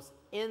of the most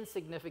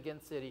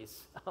insignificant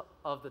cities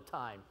of the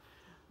time.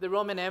 The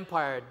Roman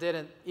Empire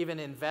didn't even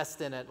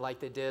invest in it like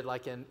they did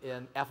like in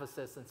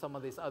Ephesus and some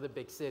of these other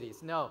big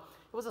cities. No,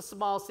 it was a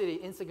small city,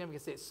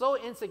 insignificant city. So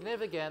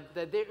insignificant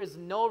that there is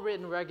no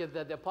written record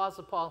that the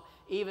Apostle Paul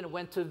even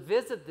went to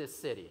visit this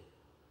city.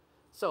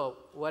 So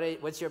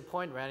what's your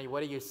point, Randy?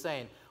 What are you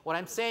saying? What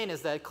I'm saying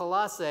is that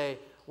Colossae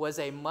was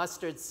a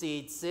mustard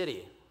seed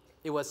city.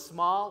 It was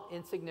small,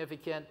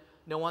 insignificant.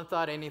 No one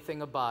thought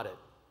anything about it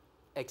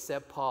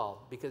except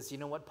Paul. Because you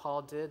know what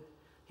Paul did?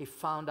 He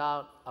found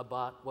out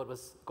about what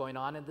was going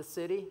on in the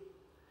city.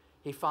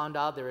 He found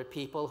out there were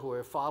people who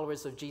were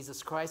followers of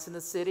Jesus Christ in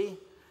the city.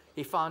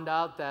 He found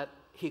out that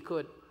he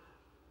could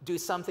do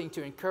something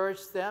to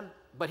encourage them,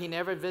 but he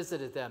never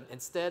visited them.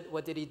 Instead,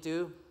 what did he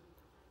do?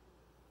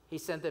 He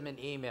sent them an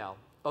email.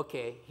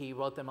 Okay, he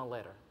wrote them a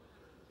letter.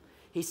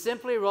 He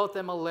simply wrote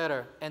them a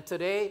letter, and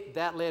today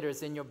that letter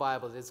is in your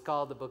Bibles. It's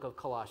called the book of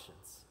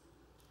Colossians.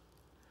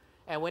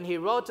 And when he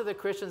wrote to the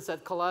Christians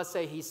at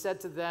Colossae, he said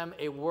to them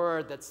a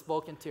word that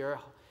spoke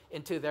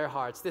into their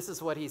hearts. This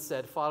is what he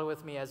said. Follow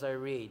with me as I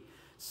read.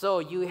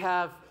 So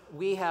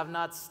we have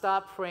not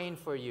stopped praying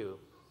for you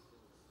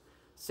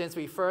since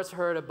we first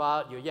heard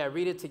about you. Yeah,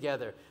 read it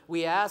together.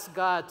 We ask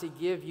God to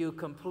give you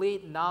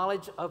complete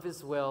knowledge of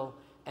his will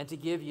and to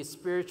give you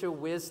spiritual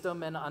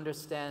wisdom and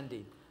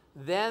understanding.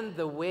 Then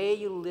the way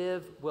you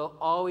live will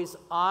always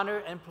honor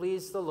and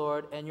please the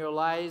Lord, and your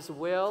lives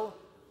will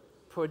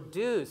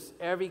produce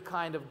every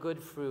kind of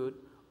good fruit.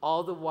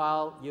 All the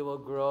while you will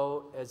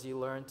grow as you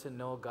learn to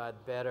know God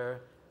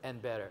better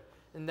and better.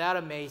 Isn't that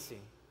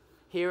amazing?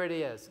 Here it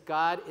is.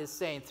 God is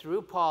saying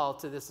through Paul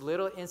to this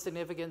little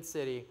insignificant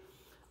city,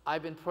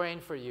 I've been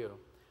praying for you.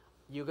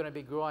 You're going to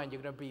be growing.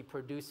 You're going to be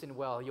producing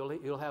well.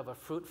 You'll have a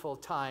fruitful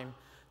time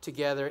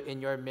together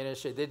in your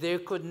ministry. There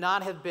could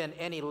not have been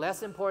any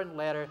less important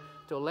letter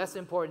to a less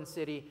important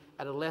city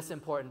at a less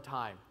important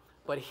time.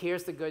 But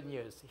here's the good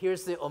news.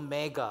 Here's the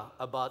omega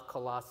about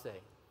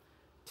Colossae.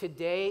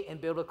 Today in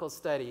biblical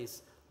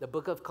studies, the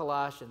book of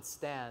Colossians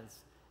stands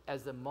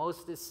as the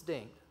most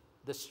distinct,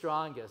 the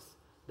strongest,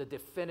 the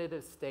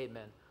definitive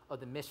statement of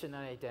the mission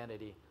and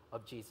identity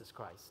of Jesus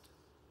Christ.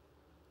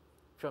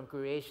 From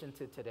creation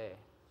to today.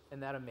 Isn't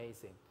that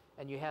amazing?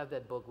 And you have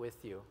that book with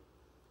you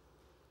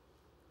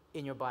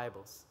in your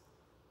Bibles.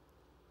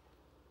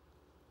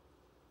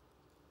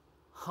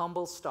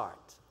 Humble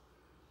start.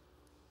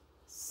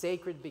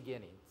 Sacred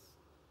beginnings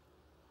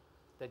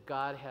that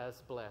God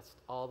has blessed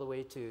all the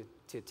way to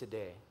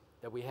today,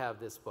 that we have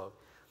this book.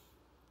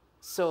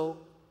 So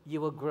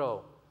you will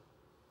grow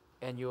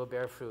and you will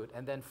bear fruit.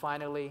 And then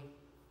finally,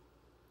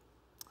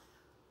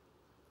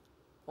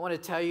 I want to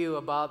tell you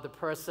about the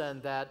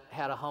person that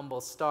had a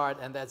humble start,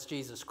 and that's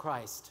Jesus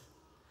Christ.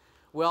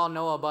 We all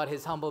know about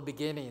his humble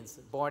beginnings,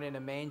 born in a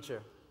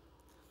manger,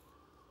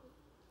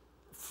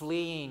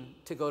 fleeing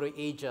to go to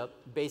Egypt,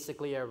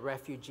 basically a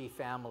refugee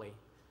family.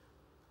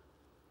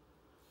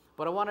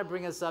 But I want to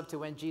bring us up to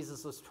when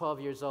Jesus was 12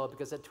 years old,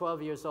 because at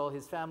 12 years old,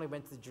 his family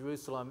went to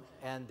Jerusalem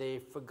and they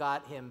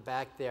forgot him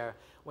back there.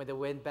 When they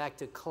went back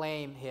to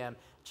claim him,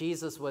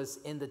 Jesus was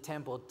in the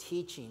temple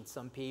teaching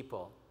some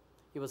people.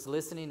 He was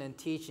listening and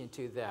teaching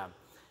to them.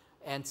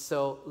 And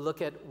so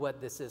look at what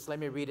this is. Let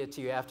me read it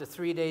to you. After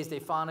 3 days, they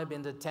found him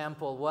in the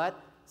temple,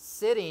 what?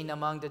 Sitting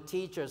among the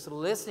teachers,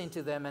 listening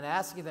to them and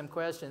asking them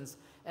questions.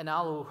 And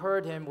all who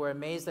heard him were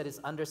amazed at his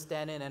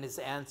understanding and his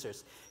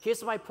answers.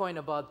 Here's my point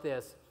about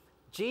this.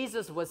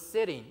 Jesus was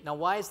sitting. Now,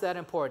 why is that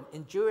important?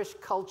 In Jewish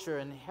culture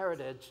and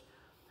heritage,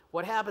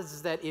 what happens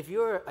is that if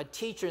you're a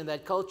teacher in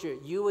that culture,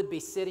 you would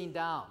be sitting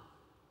down,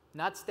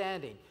 not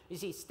standing. You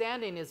see,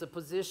 standing is a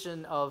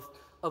position of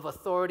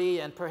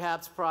authority and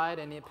perhaps pride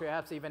and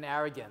perhaps even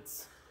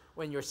arrogance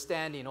when you're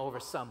standing over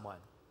someone.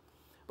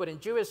 But in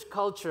Jewish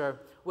culture,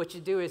 what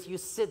you do is you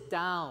sit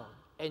down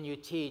and you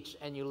teach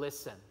and you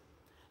listen.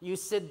 You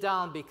sit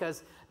down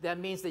because that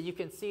means that you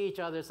can see each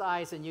other's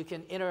eyes and you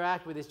can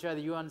interact with each other.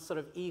 You're on sort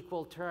of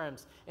equal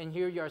terms. And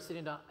here you are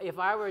sitting down. If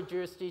I were a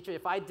Jewish teacher,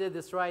 if I did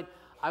this right,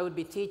 I would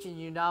be teaching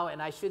you now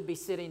and I should be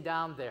sitting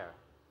down there.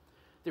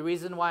 The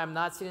reason why I'm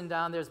not sitting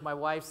down there is my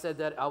wife said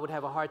that I would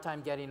have a hard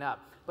time getting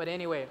up. But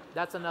anyway,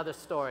 that's another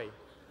story.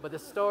 But the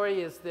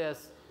story is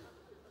this,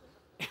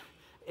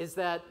 is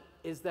that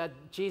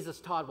Jesus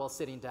taught while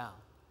sitting down.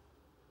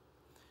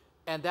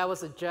 And that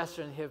was a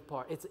gesture on his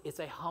part. It's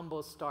a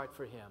humble start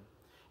for him.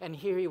 And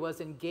here he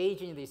was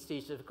engaging these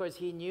teachers. Of course,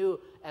 he knew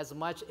as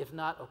much, if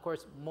not, of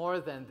course, more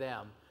than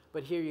them.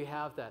 But here you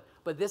have that.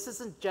 But this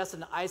isn't just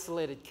an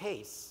isolated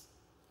case.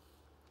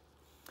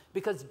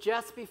 Because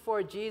just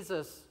before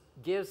Jesus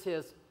gives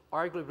his,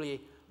 arguably,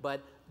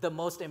 but the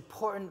most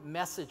important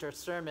message or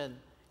sermon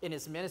in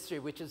his ministry,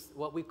 which is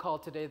what we call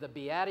today the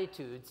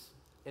Beatitudes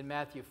in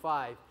Matthew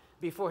 5,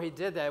 before he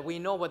did that, we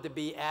know what the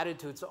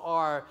Beatitudes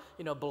are.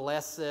 You know,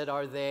 blessed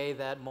are they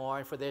that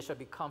mourn, for they shall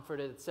be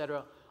comforted,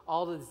 etc.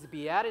 All of these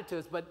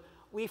Beatitudes. But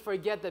we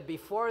forget that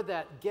before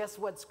that, guess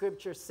what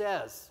Scripture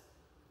says?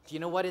 Do you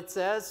know what it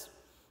says?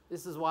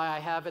 This is why I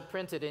have it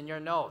printed in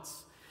your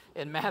notes.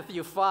 In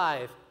Matthew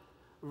 5,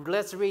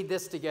 let's read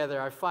this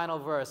together, our final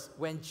verse.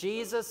 When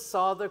Jesus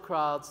saw the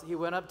crowds, he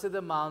went up to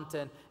the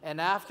mountain,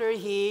 and after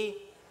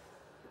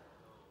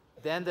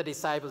then the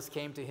disciples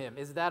came to him.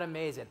 Is that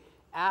amazing?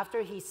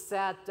 After he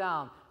sat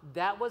down,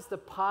 that was the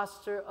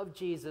posture of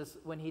Jesus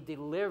when he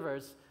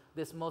delivers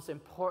this most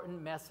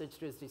important message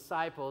to his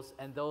disciples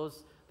and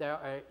those that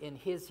are in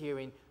his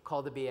hearing,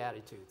 called the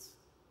Beatitudes.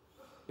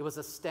 It was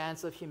a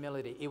stance of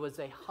humility. It was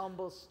a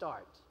humble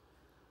start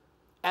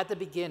at the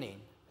beginning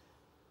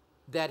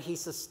that he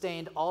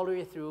sustained all the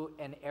way through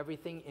and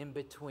everything in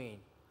between.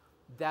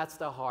 That's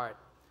the heart.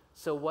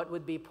 So what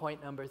would be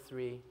point number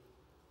 3?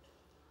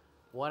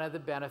 One of the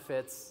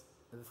benefits,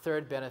 the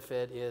third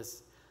benefit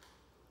is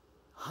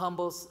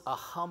a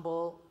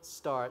humble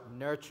start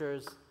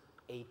nurtures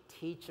a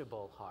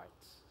teachable heart.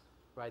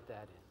 Write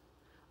that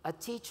in. A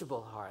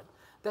teachable heart.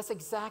 That's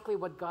exactly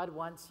what God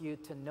wants you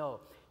to know.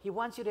 He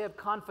wants you to have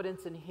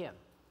confidence in him.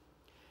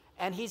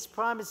 And he's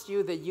promised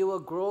you that you will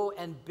grow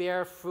and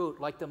bear fruit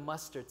like the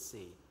mustard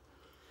seed.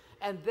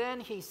 And then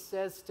he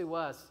says to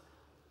us,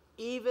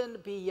 even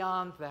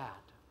beyond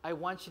that, I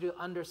want you to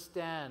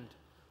understand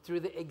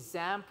through the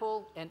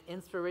example and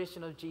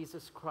inspiration of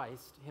Jesus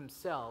Christ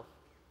himself,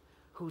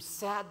 who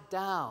sat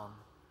down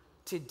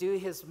to do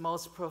his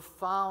most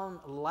profound,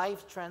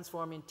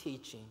 life-transforming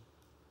teaching,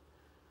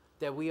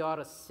 that we ought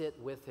to sit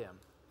with him.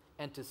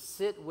 And to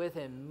sit with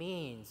him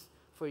means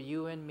for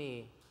you and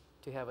me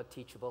to have a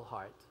teachable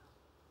heart.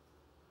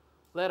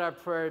 Let our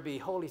prayer be,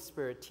 Holy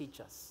Spirit, teach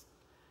us.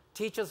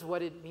 Teach us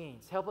what it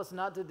means. Help us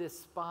not to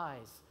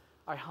despise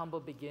our humble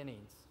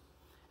beginnings.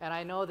 And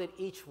I know that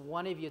each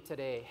one of you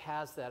today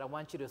has that. I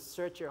want you to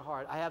search your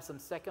heart. I have some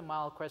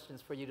second-mile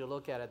questions for you to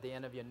look at the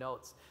end of your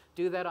notes.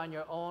 Do that on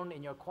your own,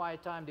 in your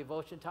quiet time,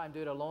 devotion time.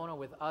 Do it alone or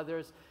with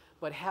others.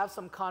 But have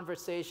some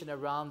conversation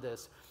around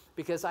this.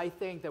 Because I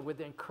think that with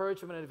the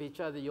encouragement of each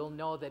other, you'll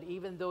know that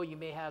even though you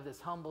may have this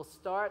humble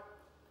start,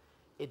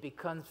 it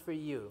becomes for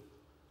you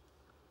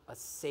a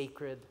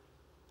sacred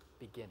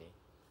beginning.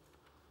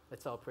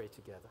 Let's all pray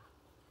together.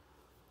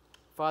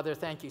 Father,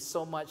 thank you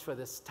so much for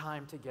this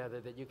time together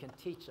that you can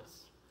teach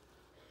us.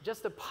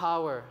 Just the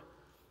power,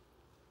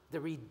 the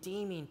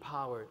redeeming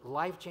power,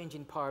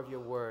 life-changing power of your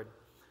word.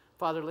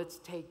 Father, let's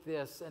take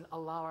this and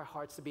allow our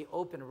hearts to be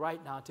open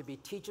right now, to be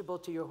teachable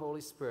to your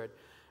Holy Spirit.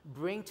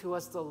 Bring to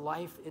us the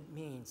life it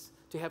means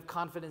to have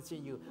confidence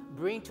in you.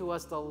 Bring to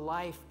us the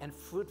life and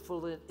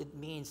fruitful it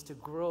means to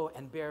grow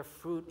and bear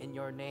fruit in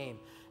your name.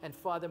 And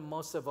Father,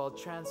 most of all,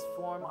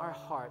 transform our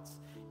hearts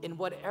in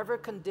whatever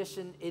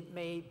condition it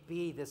may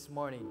be this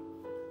morning.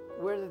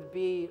 Whether it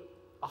be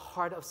a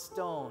heart of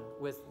stone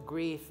with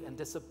grief and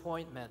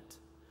disappointment.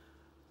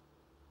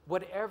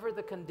 Whatever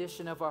the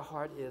condition of our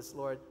heart is,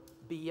 Lord,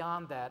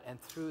 beyond that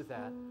and through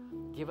that,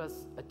 give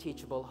us a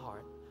teachable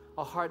heart.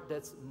 A heart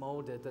that's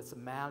molded, that's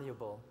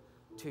malleable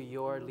to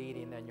your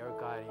leading and your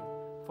guiding.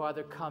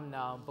 Father, come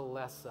now and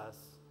bless us.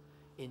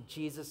 In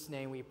Jesus'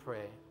 name we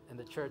pray. And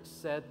the church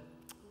said,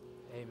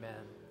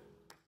 amen.